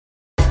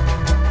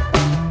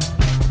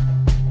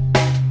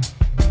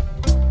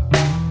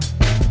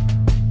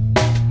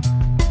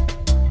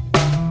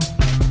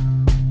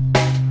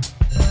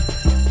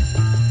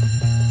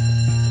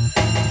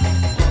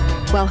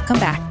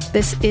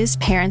This is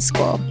Parent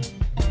School,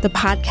 the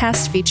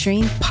podcast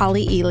featuring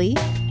Polly Ely,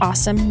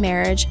 awesome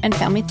marriage and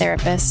family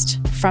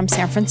therapist from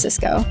San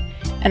Francisco.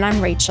 And I'm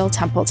Rachel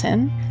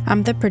Templeton.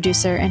 I'm the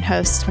producer and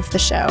host of the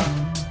show.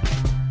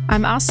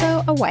 I'm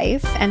also a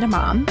wife and a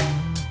mom.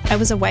 I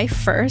was a wife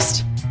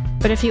first,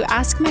 but if you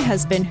ask my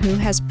husband who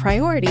has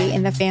priority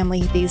in the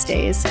family these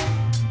days,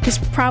 he's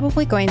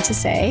probably going to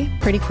say,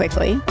 pretty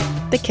quickly,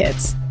 the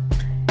kids.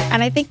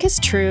 And I think it's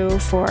true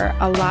for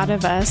a lot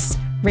of us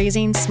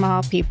raising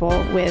small people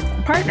with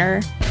a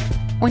partner.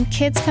 When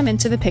kids come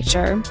into the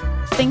picture,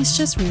 things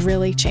just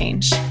really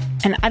change.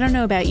 And I don't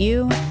know about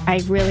you,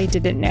 I really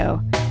didn't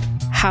know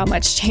how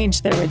much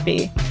change there would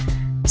be.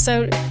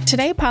 So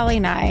today, Polly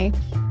and I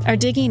are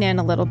digging in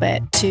a little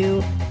bit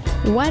to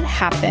what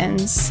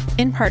happens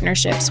in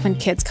partnerships when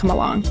kids come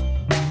along.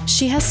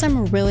 She has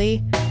some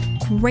really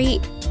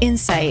great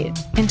insight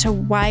into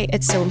why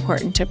it's so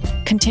important to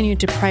continue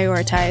to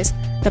prioritize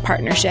the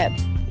partnership,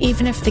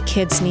 even if the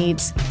kids'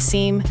 needs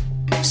seem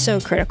so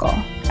critical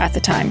at the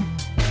time.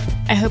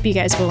 I hope you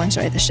guys will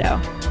enjoy the show.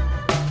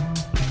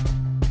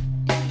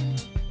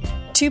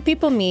 Two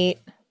people meet,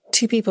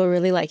 two people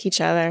really like each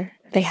other,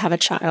 they have a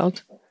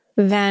child.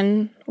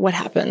 Then what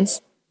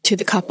happens to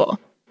the couple?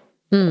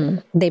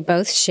 They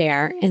both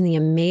share in the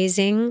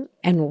amazing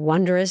and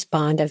wondrous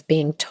bond of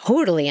being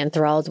totally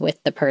enthralled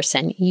with the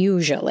person,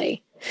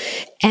 usually.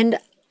 And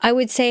I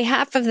would say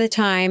half of the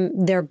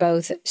time they're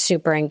both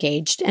super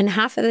engaged, and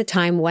half of the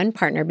time one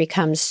partner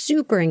becomes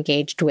super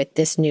engaged with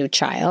this new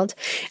child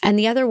and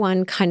the other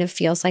one kind of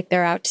feels like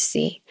they're out to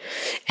sea.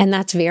 And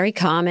that's very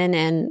common,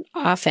 and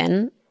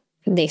often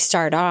they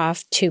start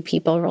off two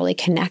people really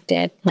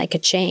connected like a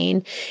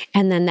chain,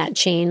 and then that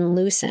chain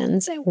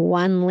loosens.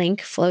 One link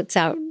floats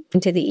out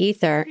into the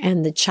ether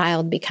and the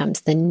child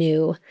becomes the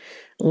new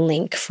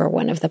link for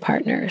one of the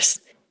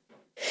partners.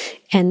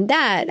 And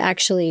that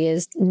actually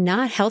is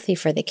not healthy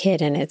for the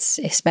kid, and it's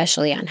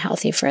especially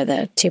unhealthy for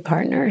the two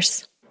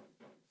partners.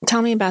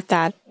 Tell me about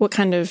that. What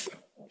kind of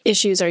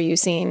issues are you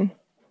seeing?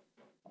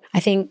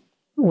 I think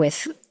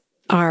with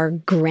our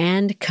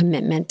grand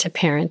commitment to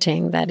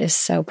parenting that is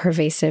so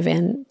pervasive,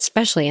 and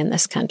especially in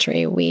this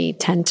country, we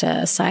tend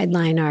to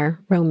sideline our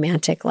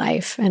romantic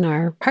life and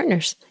our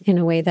partners in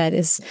a way that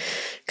is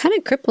kind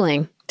of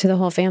crippling to the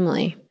whole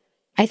family.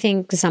 I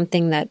think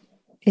something that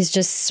is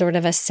just sort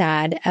of a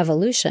sad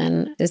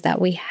evolution is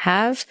that we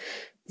have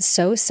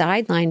so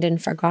sidelined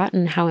and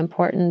forgotten how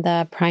important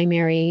the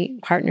primary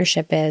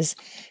partnership is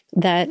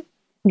that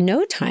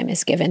no time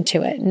is given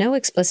to it, no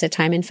explicit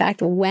time. In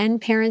fact, when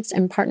parents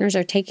and partners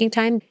are taking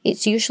time,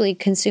 it's usually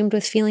consumed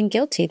with feeling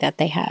guilty that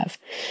they have.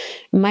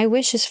 My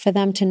wish is for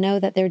them to know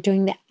that they're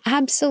doing the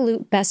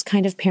absolute best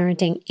kind of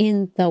parenting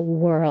in the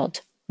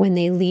world when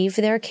they leave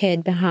their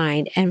kid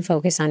behind and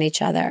focus on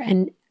each other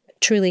and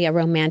truly a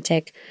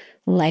romantic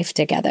life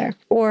together,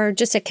 or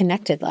just a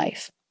connected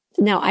life.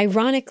 Now,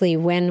 ironically,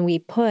 when we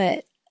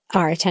put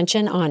our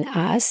attention on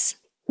us,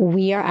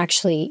 we are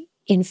actually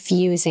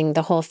infusing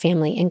the whole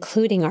family,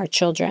 including our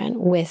children,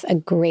 with a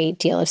great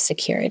deal of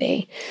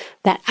security.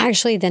 That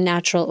actually the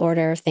natural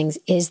order of things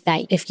is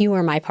that if you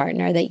are my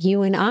partner, that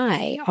you and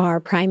I are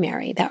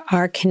primary, that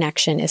our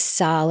connection is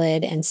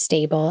solid and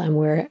stable, and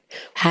we're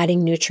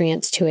adding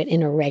nutrients to it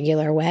in a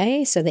regular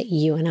way so that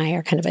you and I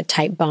are kind of a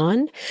tight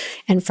bond.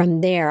 And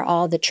from there,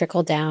 all the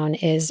trickle down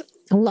is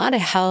a lot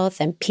of health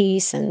and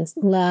peace and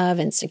love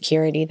and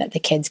security that the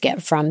kids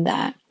get from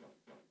that.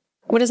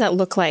 What does that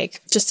look like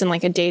just in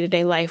like a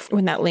day-to-day life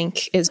when that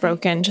link is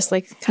broken? Just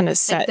like kind of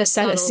set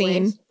a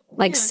scene.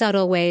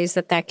 Subtle ways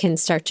that can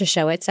start to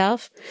show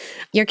itself.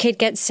 Your kid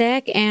gets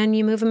sick and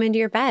you move them into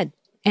your bed.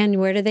 And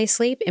where do they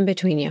sleep? In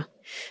between you.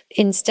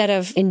 Instead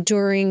of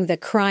enduring the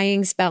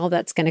crying spell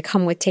that's going to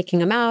come with taking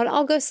them out,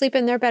 I'll go sleep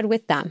in their bed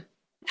with them.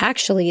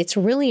 Actually, it's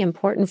really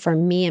important for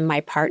me and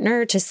my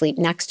partner to sleep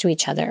next to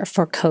each other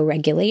for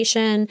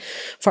co-regulation,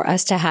 for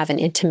us to have an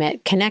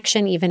intimate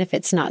connection, even if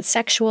it's not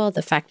sexual,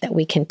 the fact that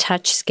we can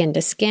touch skin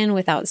to skin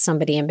without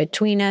somebody in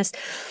between us.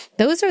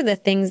 Those are the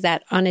things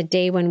that on a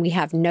day when we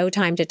have no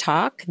time to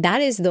talk,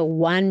 that is the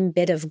one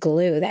bit of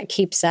glue that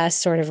keeps us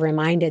sort of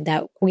reminded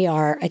that we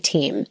are a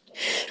team.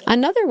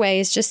 Another way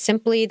is just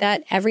simply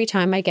that every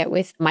time I get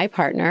with my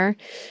partner,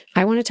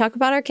 I want to talk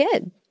about our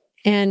kid.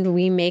 And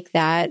we make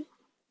that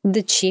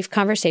the chief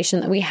conversation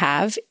that we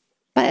have.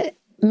 But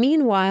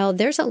meanwhile,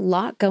 there's a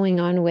lot going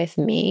on with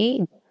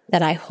me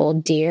that I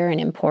hold dear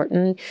and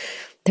important.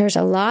 There's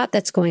a lot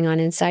that's going on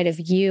inside of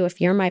you,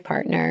 if you're my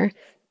partner,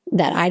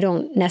 that I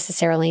don't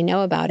necessarily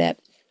know about it.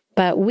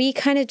 But we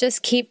kind of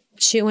just keep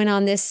chewing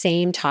on this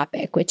same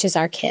topic, which is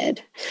our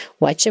kid.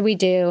 What should we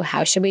do?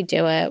 How should we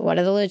do it? What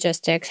are the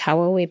logistics? How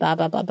will we blah,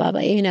 blah, blah, blah,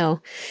 blah,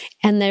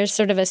 And there's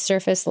sort of a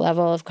surface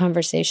level of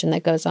conversation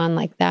that goes on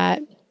like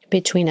that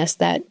between us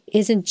that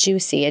isn't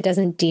juicy. It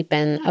doesn't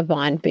deepen a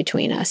bond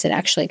between us. It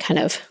actually kind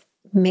of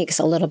makes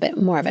a little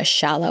bit more of a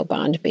shallow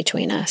bond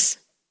between us.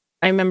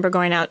 I remember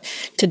going out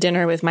to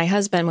dinner with my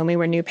husband when we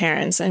were new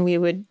parents, and we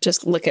would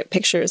just look at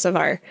pictures of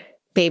our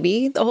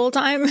baby the whole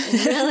time.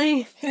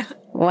 Really? Yeah.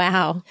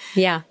 Wow.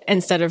 Yeah.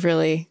 Instead of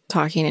really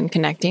talking and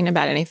connecting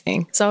about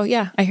anything. So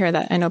yeah, I hear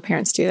that. I know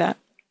parents do that.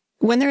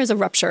 When there is a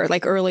rupture,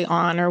 like early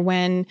on, or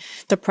when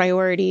the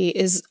priority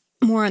is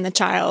more on the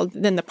child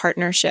than the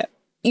partnership,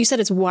 you said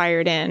it's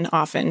wired in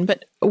often,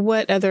 but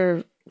what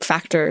other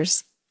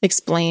factors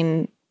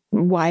explain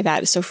why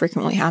that so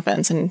frequently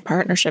happens in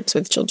partnerships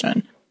with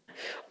children?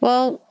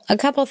 Well, a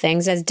couple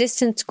things. As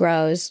distance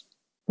grows,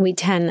 we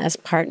tend as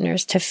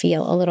partners to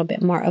feel a little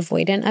bit more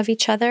avoidant of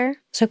each other.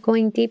 So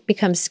going deep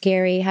becomes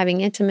scary.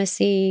 Having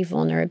intimacy,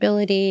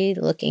 vulnerability,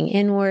 looking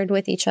inward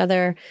with each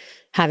other,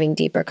 having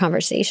deeper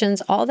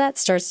conversations, all that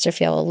starts to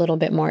feel a little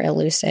bit more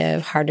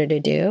elusive, harder to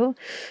do.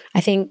 I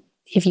think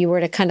if you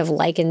were to kind of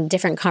liken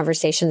different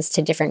conversations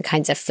to different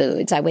kinds of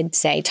foods, I would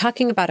say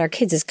talking about our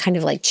kids is kind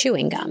of like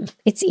chewing gum.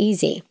 It's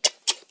easy.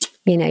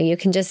 You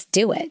can just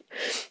do it.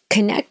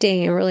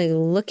 Connecting and really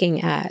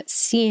looking at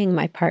seeing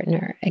my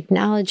partner,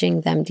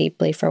 acknowledging them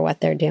deeply for what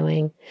they're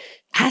doing,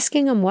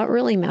 asking them what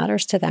really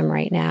matters to them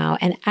right now,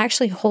 and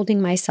actually holding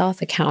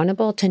myself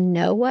accountable to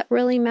know what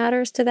really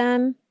matters to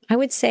them. I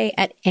would say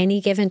at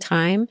any given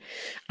time,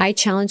 I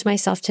challenge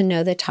myself to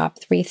know the top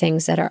 3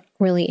 things that are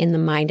really in the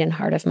mind and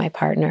heart of my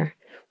partner.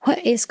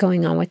 What is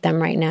going on with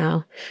them right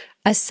now?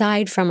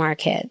 Aside from our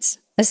kids,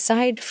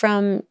 aside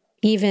from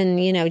even,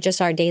 just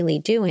our daily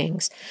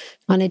doings,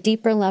 on a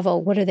deeper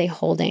level, what are they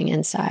holding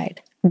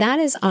inside? That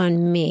is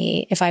on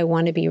me if I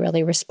want to be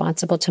really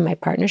responsible to my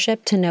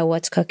partnership to know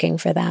what's cooking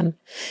for them.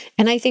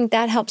 And I think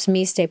that helps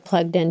me stay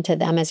plugged into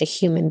them as a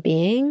human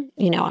being.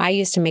 I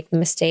used to make the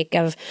mistake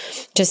of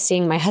just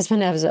seeing my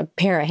husband as a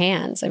pair of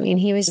hands. I mean,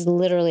 he was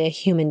literally a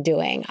human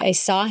doing. I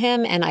saw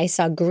him and I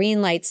saw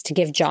green lights to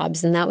give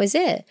jobs, and that was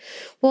it.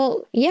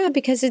 Well, yeah,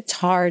 because it's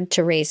hard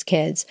to raise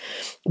kids.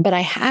 But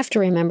I have to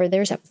remember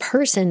there's a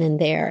person in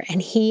there,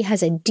 and he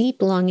has a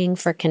deep longing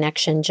for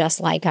connection just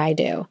like I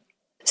do.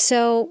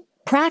 So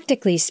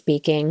practically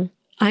speaking,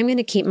 I'm going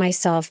to keep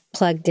myself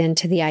plugged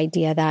into the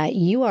idea that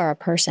you are a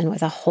person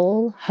with a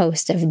whole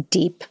host of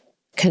deep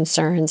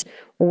concerns,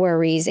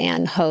 worries,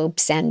 and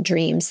hopes and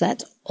dreams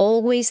that's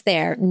always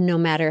there, no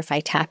matter if I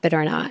tap it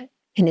or not.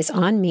 And it's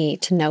on me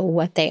to know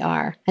what they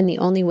are. And the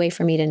only way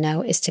for me to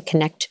know is to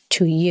connect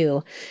to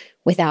you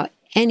without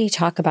any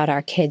talk about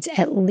our kids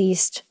at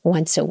least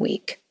once a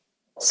week.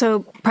 So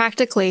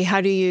practically, how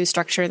do you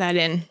structure that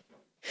in?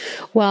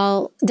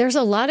 Well, there's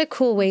a lot of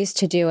cool ways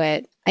to do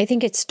it. I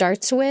think it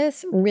starts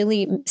with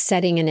really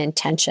setting an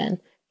intention.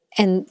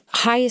 And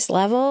highest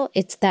level,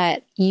 it's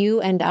that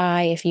you and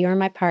I, if you're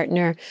my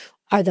partner,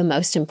 are the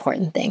most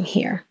important thing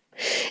here.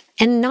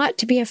 And not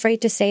to be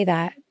afraid to say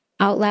that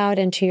out loud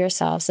and to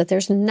yourselves, that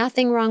there's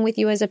nothing wrong with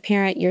you as a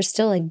parent. You're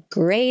still a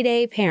grade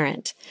A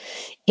parent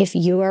if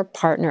your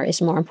partner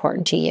is more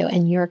important to you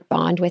and your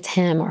bond with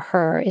him or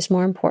her is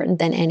more important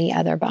than any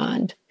other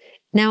bond.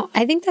 Now,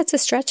 I think that's a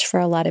stretch for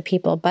a lot of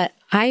people, but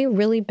I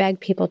really beg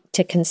people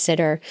to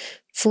consider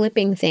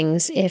flipping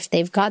things if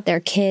they've got their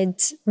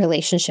kids'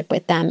 relationship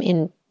with them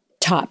in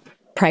top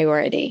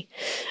priority.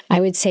 I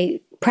would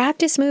say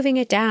practice moving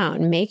it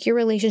down. Make your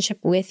relationship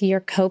with your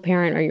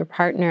co-parent or your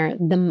partner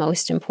the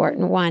most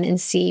important one and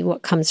see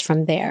what comes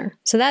from there.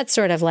 So that's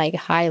sort of like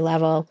high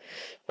level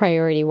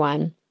priority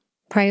 1.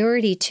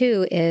 Priority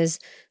 2 is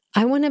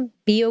I want to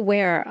be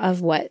aware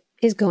of what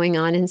is going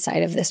on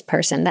inside of this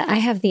person, that I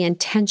have the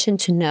intention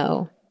to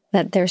know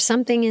that there's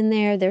something in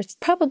there. There's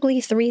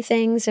probably 3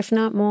 things, if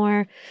not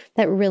more,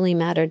 that really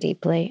matter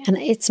deeply. And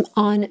it's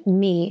on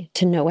me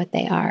to know what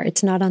they are.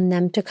 It's not on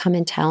them to come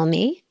and tell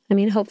me. I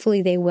mean,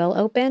 hopefully they will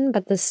open,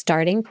 but the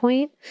starting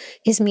point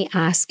is me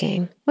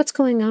asking, what's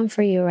going on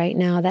for you right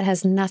now that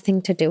has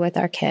nothing to do with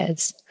our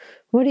kids?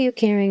 What are you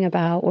caring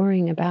about,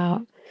 worrying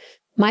about?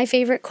 My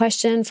favorite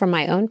question from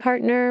my own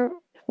partner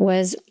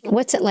was,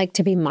 what's it like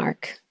to be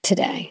Mark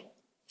today?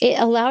 It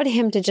allowed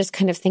him to just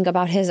kind of think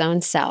about his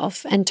own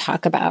self and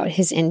talk about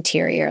his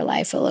interior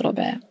life a little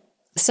bit.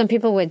 Some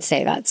people would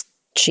say that's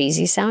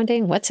cheesy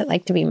sounding. What's it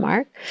like to be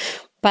Mark?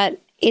 But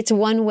it's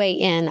one way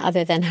in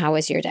other than how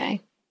was your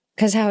day?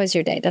 Because how was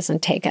your day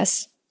doesn't take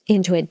us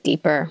into a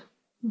deeper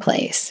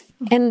place.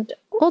 And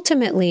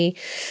ultimately,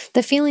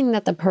 the feeling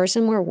that the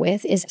person we're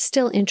with is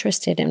still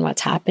interested in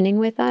what's happening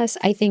with us,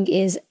 I think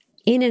is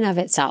in and of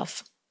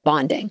itself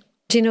bonding.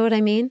 Do you know what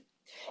I mean?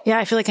 Yeah,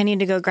 I feel like I need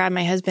to go grab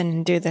my husband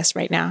and do this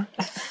right now.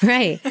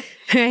 Right.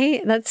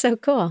 That's so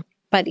cool.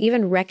 But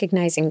even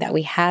recognizing that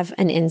we have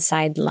an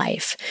inside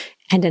life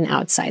and an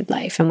outside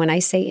life. And when I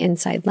say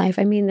inside life,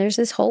 I mean there's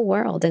this whole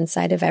world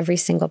inside of every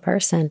single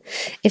person.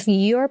 If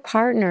your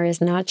partner is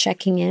not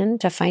checking in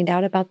to find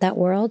out about that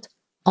world,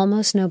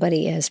 almost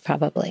nobody is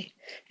probably.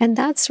 And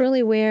that's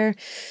really where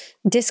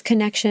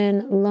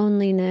disconnection,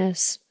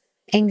 loneliness,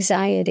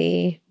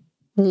 anxiety,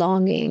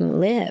 longing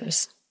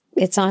lives.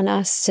 It's on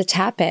us to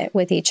tap it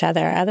with each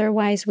other.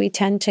 Otherwise, we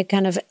tend to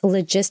kind of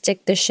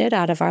logistic the shit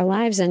out of our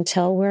lives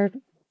until we're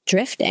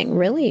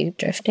really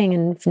drifting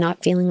and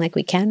not feeling like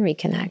we can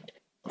reconnect.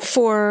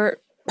 For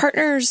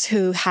partners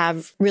who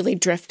have really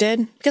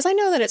drifted, because I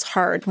know that it's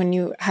hard when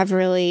you have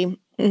really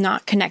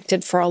not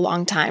connected for a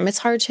long time, it's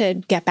hard to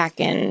get back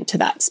into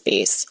that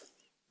space.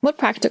 What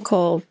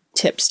practical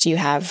tips do you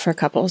have for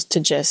couples to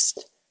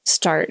just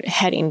start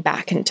heading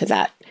back into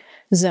that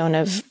zone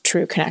of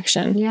true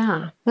connection?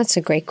 Yeah, that's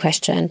a great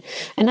question.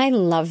 And I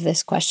love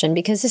this question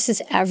because this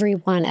is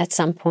everyone at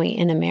some point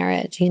in a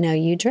marriage.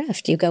 You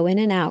drift, you go in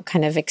and out,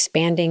 kind of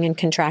expanding and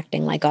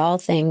contracting like all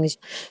things.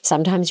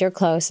 Sometimes you're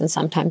close and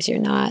sometimes you're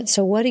not.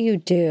 So what do you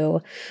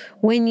do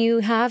when you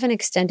have an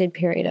extended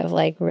period of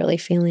like really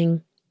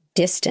feeling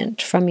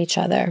distant from each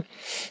other?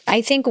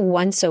 I think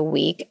once a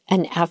week,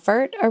 an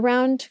effort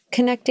around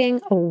connecting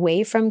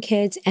away from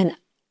kids and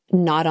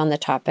not on the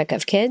topic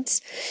of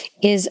kids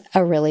is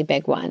a really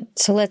big one.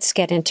 So let's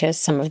get into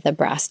some of the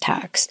brass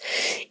tacks.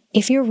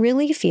 If you're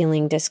really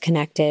feeling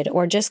disconnected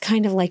or just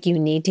kind of like you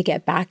need to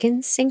get back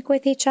in sync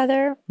with each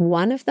other,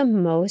 one of the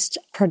most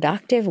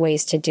productive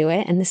ways to do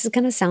it, and this is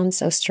going to sound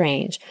so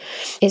strange,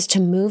 is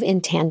to move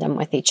in tandem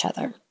with each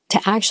other.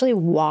 To actually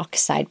walk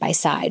side by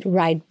side,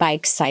 ride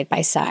bikes side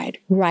by side,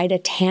 ride a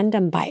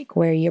tandem bike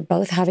where you're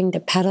both having to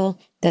pedal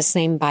the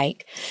same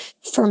bike.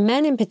 For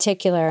men in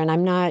particular, and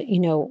I'm not,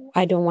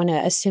 I don't want to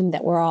assume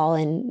that we're all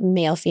in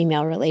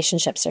male-female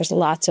relationships. There's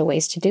lots of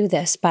ways to do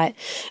this. But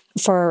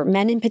for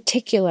men in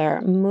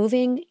particular,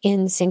 moving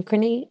in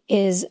synchrony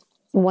is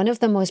one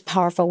of the most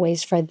powerful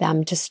ways for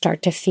them to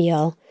start to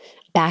feel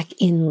back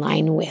in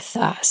line with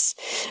us.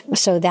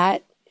 So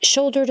that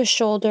shoulder to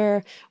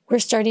shoulder, we're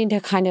starting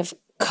to kind of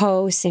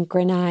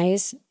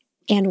co-synchronize,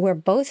 and we're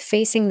both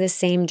facing the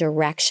same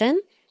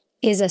direction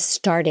is a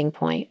starting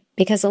point.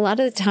 Because a lot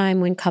of the time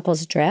when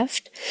couples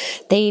drift,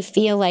 they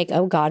feel like,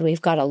 oh God,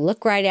 we've got to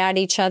look right at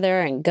each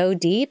other and go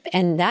deep.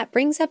 And that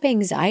brings up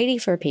anxiety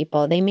for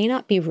people. They may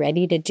not be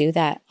ready to do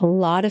that. A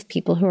lot of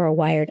people who are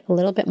wired a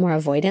little bit more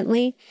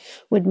avoidantly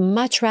would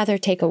much rather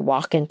take a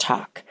walk and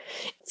talk.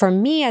 For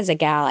me as a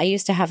gal, I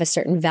used to have a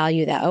certain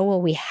value that, oh,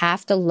 well, we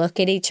have to look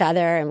at each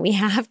other and we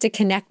have to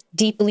connect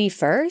deeply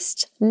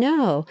first.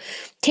 No,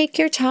 take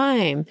your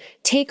time,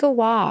 take a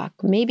walk.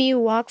 Maybe you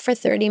walk for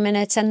 30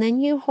 minutes and then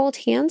you hold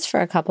hands for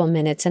a couple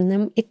minutes and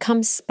then it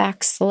comes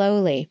back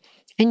slowly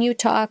and you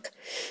talk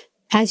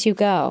as you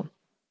go.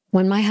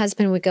 When my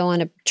husband would go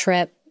on a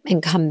trip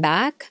and come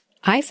back,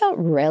 I felt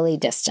really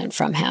distant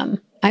from him.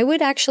 I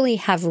would actually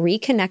have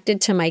reconnected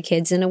to my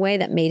kids in a way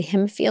that made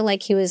him feel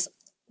like he was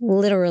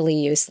literally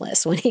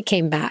useless when he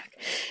came back.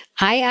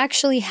 I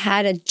actually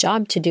had a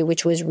job to do,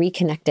 which was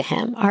reconnect to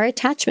him. Our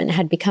attachment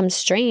had become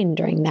strained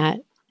during that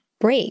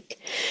break.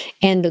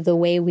 And the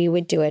way we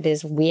would do it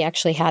is we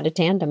actually had a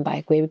tandem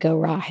bike. We would go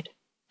ride.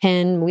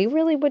 And we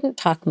really wouldn't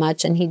talk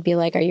much. And he'd be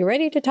like, are you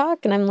ready to talk?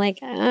 And I'm like,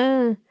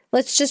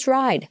 let's just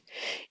ride.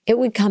 It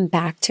would come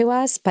back to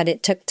us, but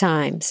it took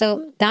time.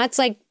 So that's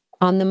like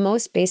on the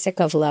most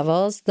basic of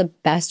levels, the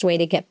best way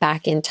to get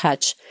back in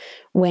touch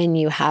when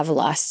you have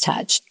lost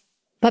touch.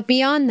 But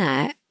beyond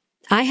that,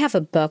 I have a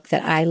book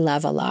that I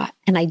love a lot,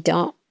 and I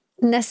don't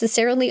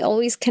necessarily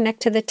always connect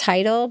to the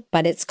title,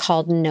 but it's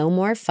called No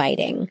More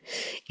Fighting.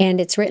 And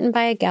it's written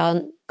by a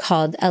gal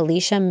called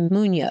Alicia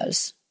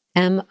Munoz,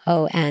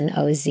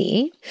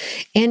 Monoz.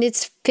 And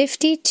it's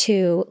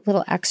 52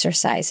 little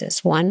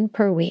exercises, one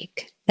per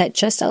week, that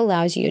just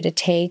allows you to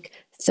take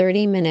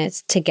 30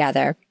 minutes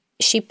together.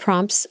 She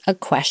prompts a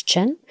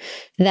question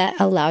that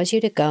allows you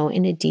to go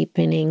in a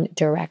deepening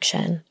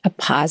direction, a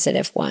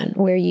positive one,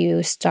 where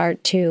you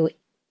start to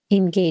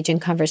engage in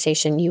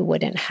conversation you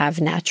wouldn't have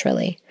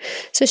naturally.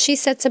 So she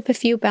sets up a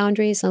few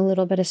boundaries, a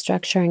little bit of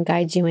structure, and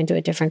guides you into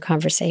a different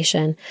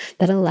conversation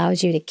that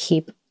allows you to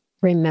keep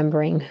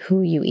remembering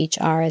who you each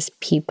are as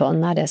people,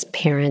 not as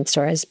parents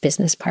or as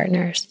business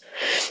partners.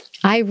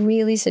 I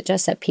really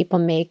suggest that people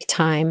make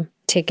time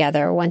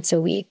together once a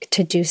week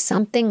to do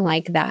something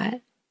like that,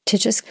 to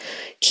just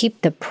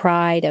keep the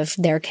pride of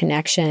their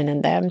connection.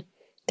 And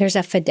there's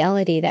a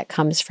fidelity that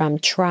comes from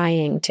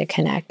trying to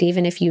connect,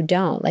 even if you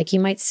don't. Like you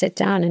might sit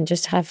down and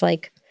just have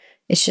like,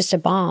 it's just a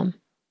bomb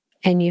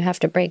and you have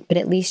to break, but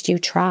at least you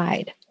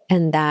tried.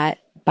 And that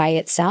by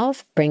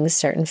itself brings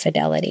certain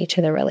fidelity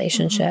to the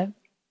relationship. Mm-hmm.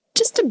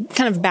 Just to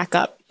kind of back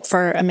up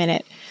for a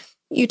minute,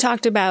 you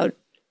talked about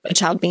a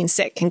child being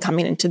sick and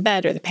coming into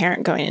bed, or the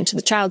parent going into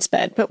the child's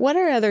bed. But what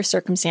are other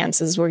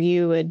circumstances where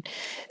you would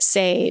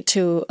say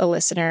to a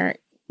listener,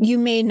 you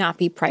may not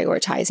be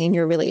prioritizing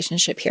your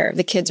relationship here?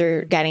 The kids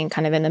are getting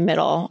kind of in the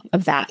middle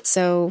of that.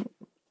 So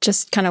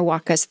just kind of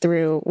walk us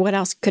through what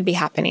else could be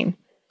happening.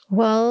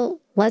 Well,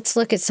 let's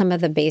look at some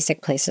of the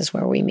basic places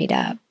where we meet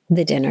up.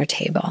 The dinner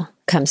table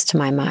comes to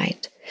my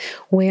mind,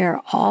 where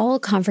all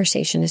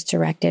conversation is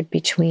directed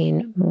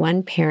between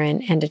one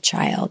parent and a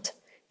child,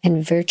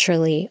 and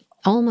virtually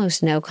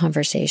almost no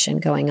conversation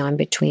going on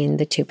between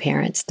the two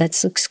parents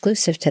that's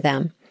exclusive to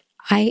them.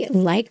 I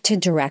like to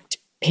direct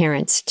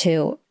parents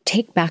to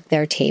take back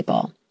their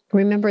table.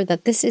 Remember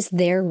that this is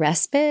their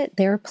respite,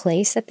 their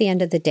place at the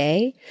end of the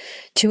day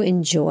to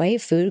enjoy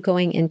food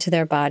going into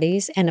their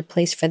bodies and a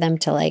place for them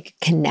to like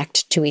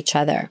connect to each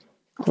other.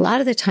 A lot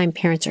of the time,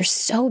 parents are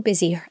so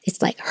busy,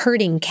 it's like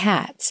herding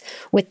cats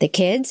with the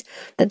kids,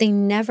 that they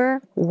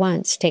never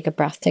once take a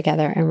breath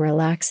together and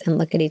relax and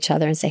look at each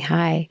other and say,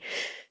 hi,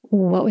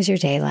 what was your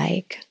day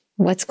like?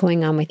 What's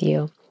going on with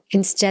you?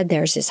 Instead,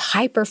 there's this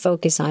hyper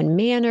focus on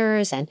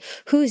manners and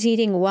who's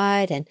eating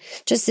what, and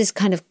just this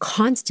kind of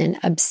constant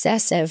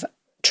obsessive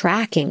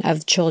tracking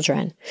of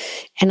children.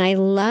 And I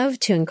love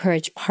to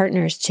encourage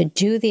partners to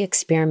do the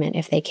experiment,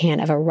 if they can,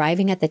 of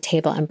arriving at the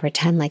table and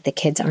pretend like the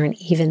kids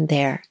aren't even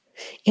there.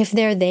 If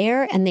they're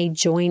there and they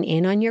join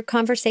in on your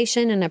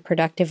conversation in a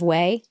productive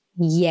way,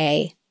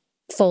 yay,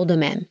 fold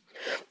them in.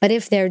 But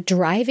if they're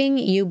driving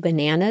you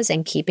bananas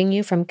and keeping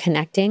you from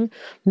connecting,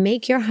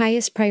 make your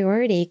highest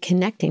priority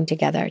connecting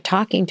together,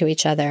 talking to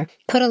each other.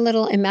 Put a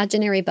little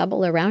imaginary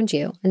bubble around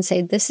you and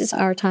say, this is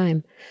our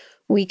time.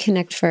 We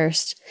connect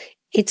first.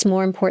 It's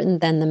more important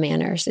than the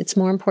manners. It's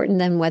more important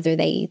than whether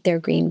they eat their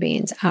green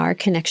beans. Our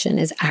connection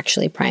is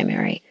actually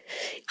primary.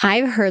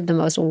 I've heard the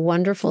most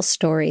wonderful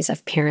stories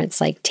of parents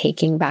like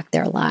taking back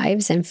their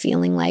lives and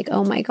feeling like,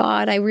 oh my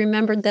God, I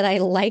remembered that I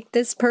liked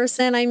this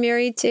person I'm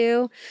married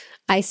to.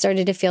 I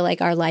started to feel like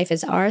our life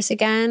is ours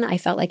again. I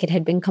felt like it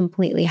had been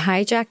completely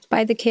hijacked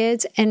by the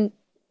kids. And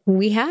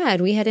we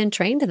had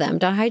entrained them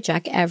to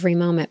hijack every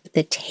moment. But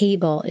the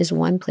table is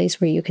one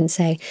place where you can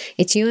say,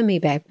 it's you and me,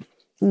 babe.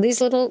 These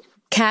little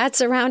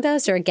cats around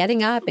us are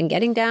getting up and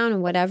getting down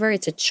and whatever.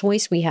 It's a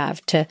choice we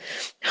have to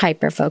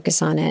hyper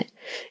focus on it.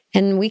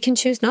 And we can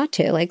choose not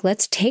to. Like,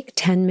 let's take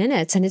 10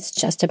 minutes and it's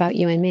just about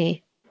you and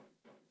me.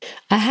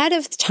 Ahead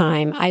of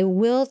time, I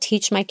will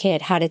teach my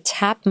kid how to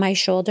tap my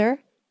shoulder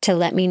to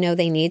let me know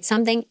they need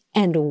something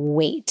and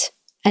wait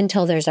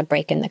until there's a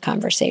break in the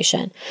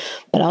conversation.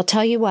 But I'll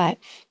tell you what,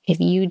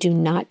 if you do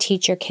not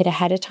teach your kid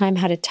ahead of time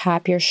how to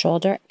tap your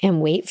shoulder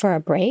and wait for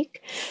a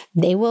break,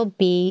 they will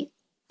be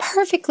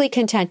perfectly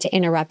content to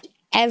interrupt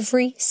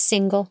every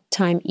single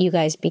time you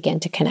guys begin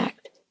to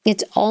connect.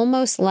 It's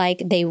almost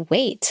like they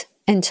wait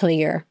until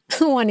you're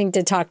wanting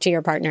to talk to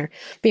your partner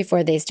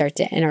before they start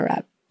to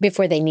interrupt,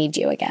 before they need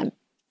you again.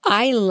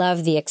 I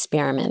love the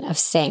experiment of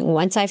saying,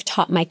 once I've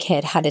taught my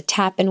kid how to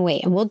tap and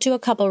wait, and we'll do a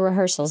couple of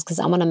rehearsals because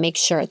I want to make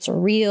sure it's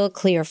real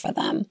clear for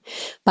them.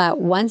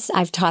 But once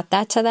I've taught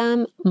that to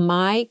them,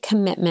 my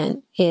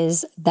commitment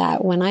is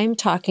that when I'm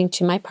talking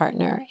to my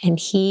partner and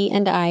he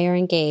and I are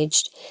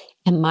engaged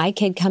and my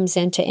kid comes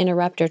in to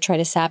interrupt or try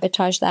to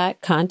sabotage that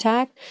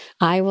contact,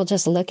 I will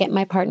just look at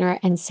my partner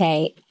and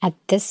say, at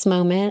this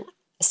moment,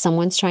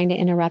 someone's trying to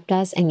interrupt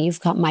us and you've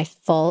got my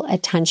full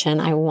attention.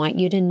 I want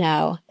you to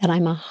know that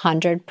I'm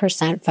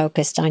 100%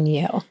 focused on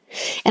you.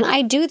 And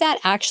I do that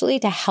actually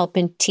to help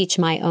and teach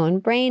my own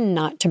brain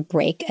not to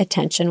break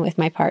attention with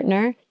my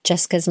partner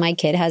just because my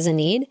kid has a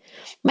need.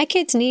 My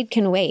kid's need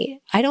can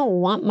wait. I don't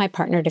want my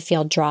partner to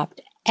feel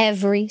dropped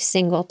every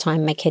single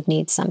time my kid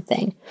needs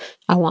something.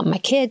 I want my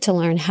kid to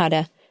learn how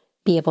to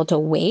be able to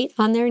wait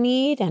on their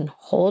need and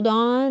hold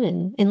on.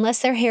 And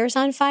unless their hair's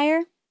on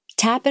fire,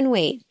 tap and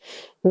wait.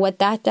 What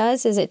that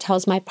does is it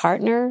tells my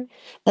partner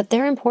that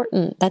they're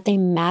important, that they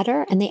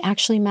matter, and they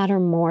actually matter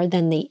more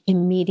than the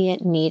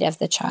immediate need of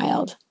the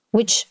child,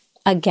 which,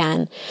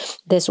 again,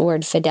 this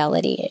word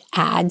fidelity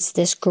adds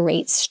this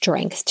great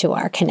strength to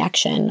our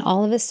connection.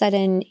 All of a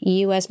sudden,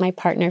 you as my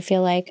partner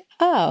feel like,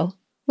 oh,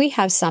 we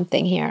have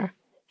something here.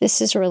 This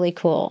is really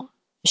cool.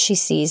 She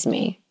sees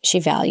me. She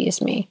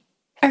values me.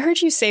 I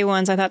heard you say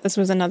once, I thought this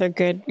was another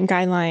good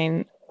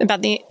guideline,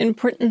 about the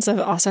importance of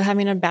also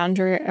having a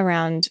boundary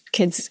around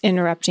kids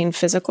interrupting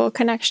physical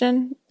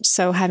connection.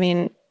 So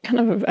having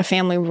kind of a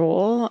family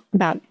rule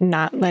about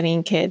not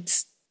letting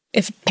kids,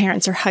 if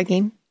parents are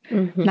hugging,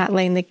 not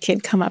letting the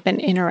kid come up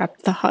and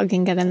interrupt the hug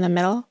and get in the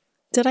middle.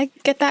 Did I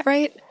get that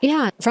right?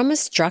 Yeah. From a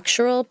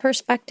structural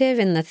perspective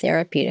in the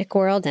therapeutic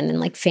world and in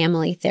like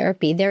family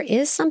therapy, there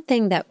is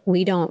something that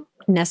we don't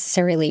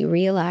necessarily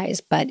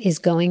realize, but is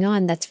going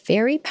on that's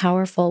very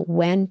powerful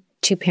when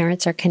two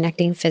parents are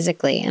connecting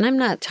physically. And I'm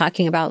not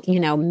talking about,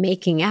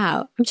 making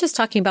out. I'm just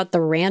talking about the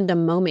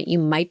random moment you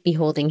might be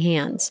holding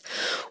hands,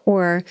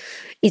 or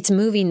it's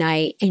movie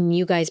night and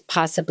you guys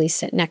possibly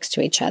sit next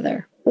to each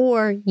other,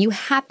 or you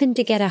happen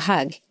to get a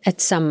hug at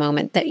some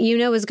moment that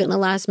is going to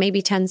last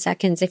maybe 10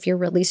 seconds if you're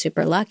really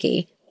super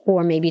lucky,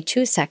 or maybe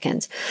 2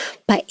 seconds.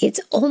 But it's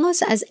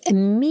almost as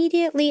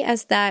immediately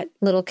as that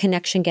little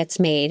connection gets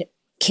made,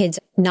 kids,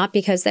 not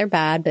because they're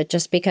bad, but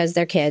just because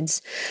they're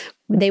kids,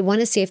 they want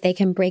to see if they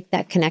can break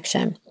that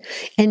connection.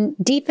 And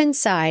deep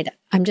inside,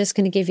 I'm just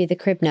going to give you the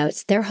crib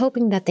notes. They're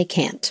hoping that they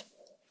can't,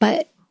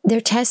 but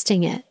they're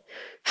testing it.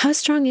 How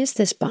strong is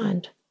this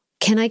bond?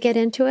 Can I get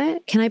into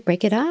it? Can I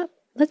break it up?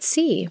 Let's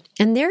see.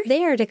 And they're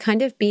there to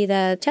kind of be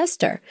the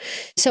tester.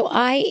 So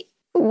I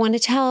want to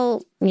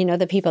tell,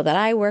 the people that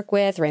I work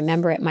with,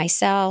 remember it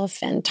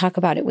myself and talk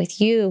about it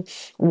with you.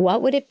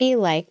 What would it be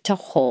like to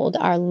hold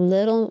our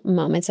little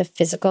moments of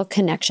physical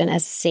connection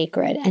as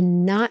sacred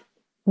and not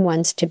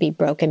ones to be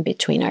broken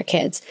between our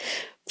kids?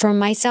 For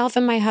myself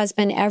and my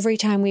husband, every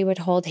time we would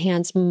hold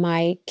hands,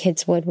 my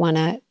kids would want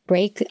to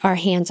break our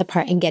hands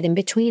apart and get in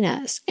between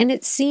us. And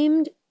it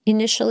seemed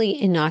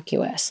initially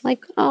innocuous,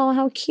 like, oh,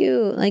 how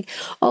cute. Like,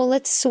 oh,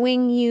 let's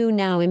swing you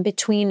now in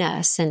between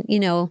us. And,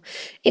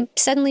 it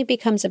suddenly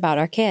becomes about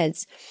our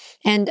kids.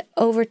 And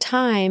over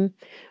time,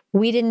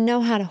 we didn't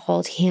know how to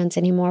hold hands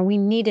anymore. We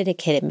needed a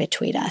kid in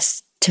between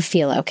us to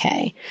feel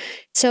okay.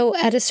 So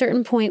at a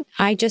certain point,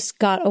 I just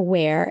got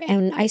aware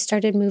and I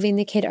started moving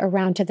the kid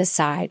around to the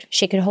side.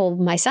 She could hold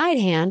my side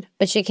hand,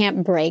 but she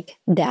can't break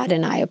Dad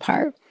and I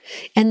apart.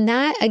 And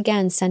that,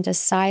 again, sent a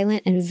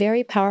silent and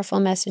very powerful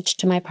message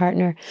to my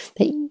partner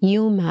that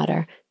you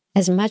matter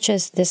as much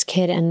as this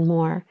kid and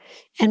more.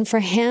 And for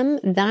him,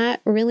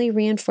 that really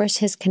reinforced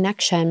his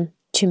connection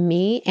to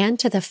me and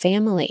to the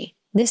family.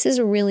 This is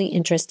really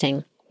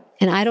interesting.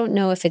 And I don't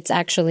know if it's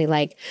actually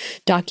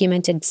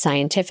documented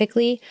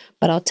scientifically,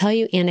 but I'll tell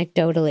you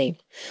anecdotally,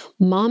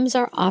 moms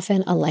are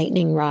often a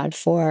lightning rod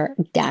for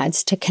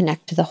dads to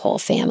connect to the whole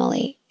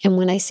family. And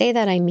when I say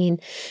that, I mean,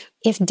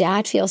 if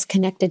dad feels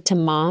connected to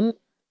mom,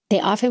 they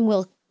often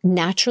will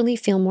naturally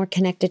feel more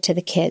connected to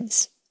the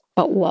kids.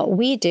 But what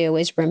we do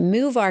is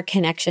remove our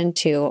connection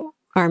to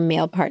our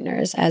male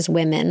partners as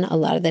women a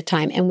lot of the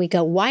time. And we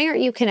go, why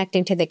aren't you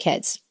connecting to the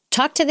kids?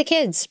 Talk to the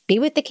kids, be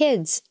with the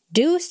kids,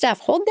 do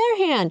stuff, hold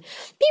their hand,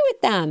 be with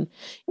them.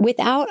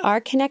 Without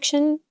our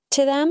connection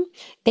to them,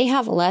 they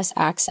have less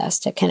access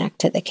to connect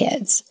to the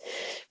kids.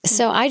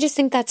 So I just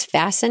think that's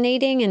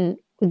fascinating. And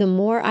the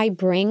more I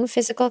bring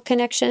physical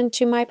connection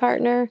to my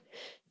partner,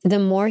 the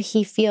more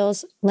he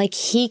feels like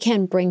he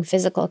can bring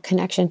physical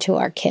connection to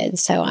our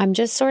kids. So I'm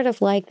just sort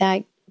of like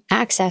that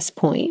access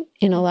point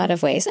in a lot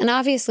of ways. And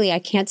obviously, I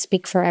can't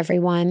speak for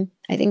everyone.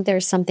 I think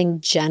there's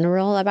something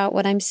general about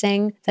what I'm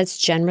saying that's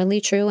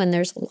generally true, and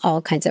there's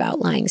all kinds of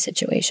outlying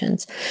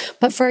situations.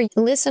 But for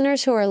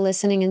listeners who are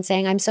listening and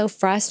saying, I'm so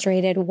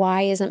frustrated,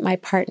 why isn't my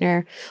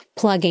partner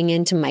plugging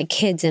into my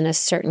kids in a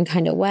certain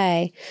kind of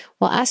way?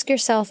 Well, ask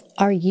yourself,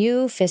 are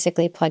you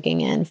physically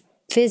plugging in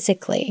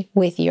physically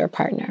with your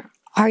partner?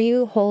 Are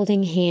you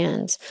holding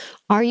hands?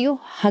 Are you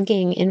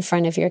hugging in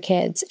front of your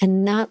kids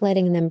and not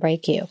letting them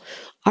break you?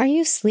 Are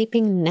you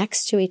sleeping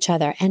next to each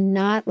other and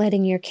not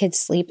letting your kids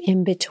sleep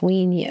in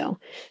between you?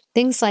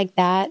 Things like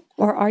that.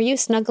 Or are you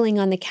snuggling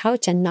on the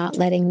couch and not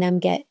letting them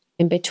get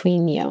in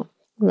between you?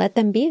 Let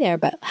them be there,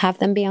 but have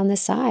them be on the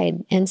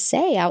side and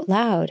say out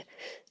loud,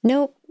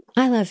 nope,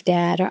 I love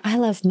Dad, or I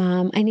love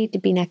Mom. I need to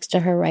be next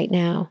to her right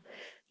now.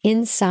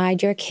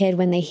 Inside your kid,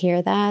 when they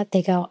hear that,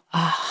 they go,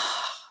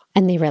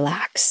 and they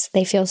relax.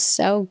 They feel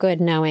so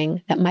good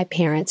knowing that my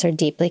parents are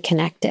deeply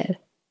connected.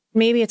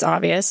 Maybe it's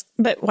obvious,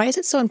 but why is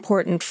it so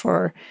important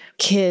for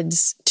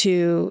kids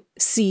to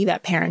see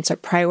that parents are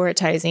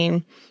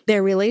prioritizing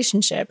their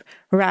relationship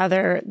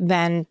rather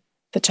than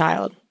the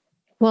child?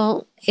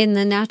 Well, in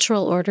the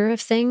natural order of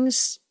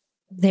things,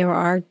 there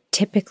are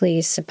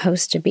typically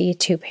supposed to be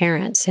two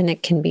parents, and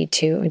it can be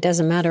two. It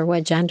doesn't matter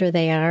what gender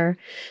they are,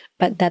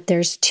 but that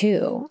there's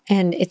two.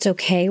 And it's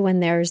okay when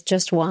there's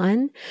just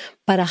one,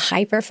 but a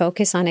hyper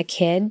focus on a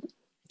kid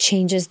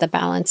changes the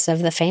balance of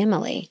the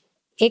family.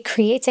 It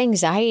creates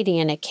anxiety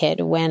in a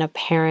kid when a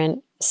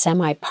parent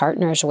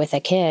semi-partners with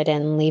a kid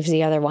and leaves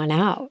the other one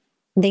out.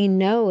 They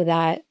know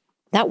that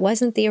that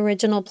wasn't the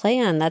original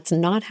plan. That's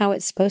not how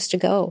it's supposed to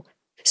go.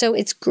 So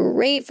it's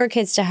great for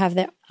kids to have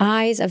the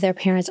eyes of their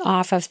parents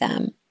off of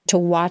them, to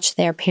watch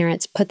their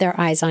parents put their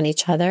eyes on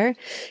each other. It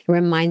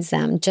reminds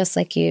them, just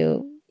like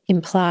you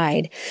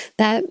implied,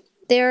 that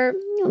they're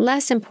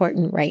less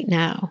important right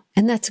now.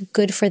 And that's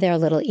good for their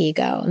little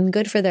ego and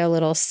good for their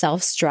little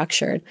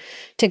self-structured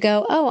to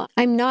go, oh,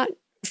 I'm not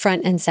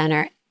front and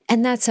center,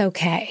 and that's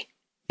okay.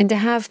 And to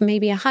have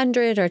maybe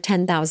 100 or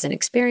 10,000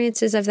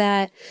 experiences of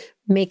that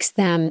makes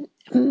them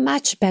a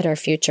much better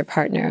future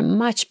partner, a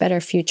much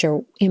better future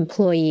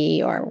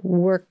employee or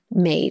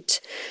workmate,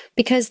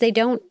 because they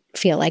don't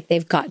feel like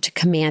they've got to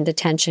command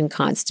attention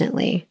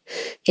constantly.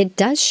 It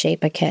does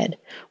shape a kid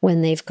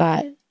when they've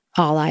got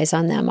all eyes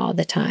on them all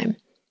the time.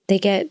 They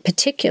get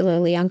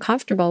particularly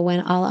uncomfortable when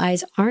all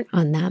eyes aren't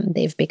on them.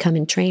 They've become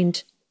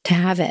entrained to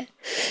have it.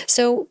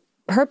 So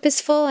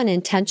purposeful and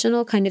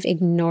intentional kind of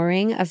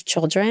ignoring of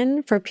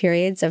children for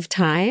periods of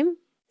time,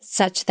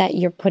 such that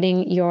you're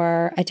putting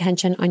your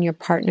attention on your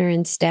partner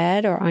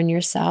instead or on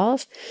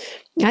yourself.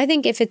 I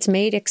think if it's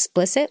made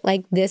explicit,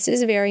 like, this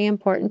is very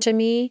important to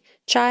me,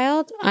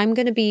 child, I'm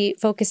going to be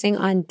focusing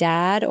on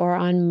Dad or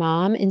on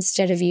Mom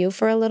instead of you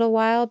for a little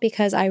while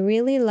because I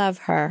really love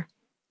her.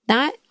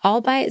 That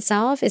all by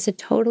itself is a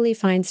totally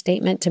fine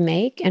statement to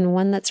make, and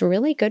one that's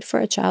really good for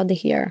a child to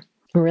hear,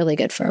 really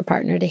good for a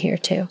partner to hear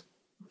too.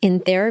 In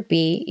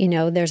therapy,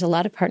 there's a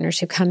lot of partners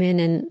who come in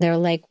and they're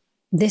like,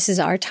 this is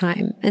our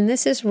time. And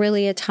this is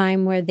really a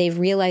time where they've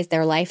realized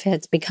their life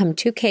has become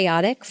too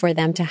chaotic for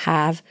them to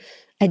have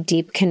a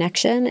deep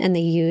connection, and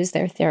they use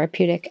their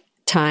therapeutic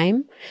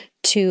time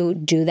to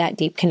do that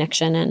deep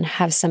connection and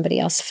have somebody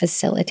else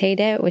facilitate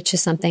it, which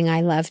is something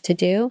I love to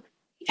do.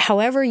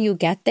 However you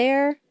get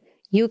there,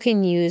 you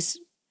can use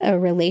a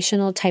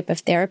relational type of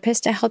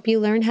therapist to help you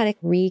learn how to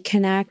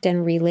reconnect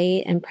and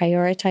relate and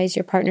prioritize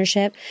your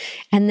partnership,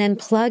 and then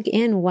plug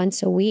in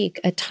once a week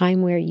a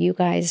time where you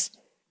guys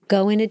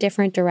go in a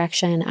different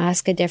direction,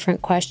 ask a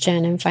different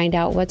question, and find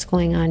out what's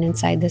going on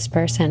inside this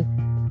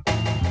person.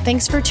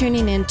 Thanks for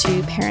tuning in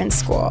to Parent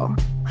School.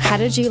 How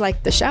did you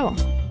like the show?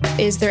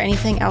 Is there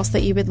anything else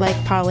that you would like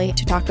Polly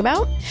to talk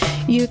about?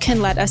 You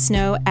can let us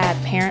know at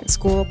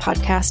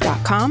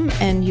parentschoolpodcast.com,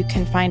 and you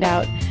can find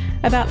out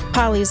about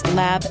Polly's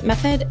lab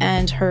method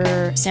and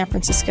her San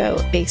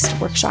Francisco-based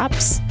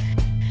workshops.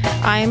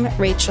 I'm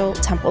Rachel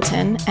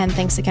Templeton, and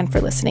thanks again for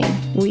listening.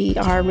 We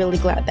are really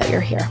glad that you're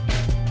here.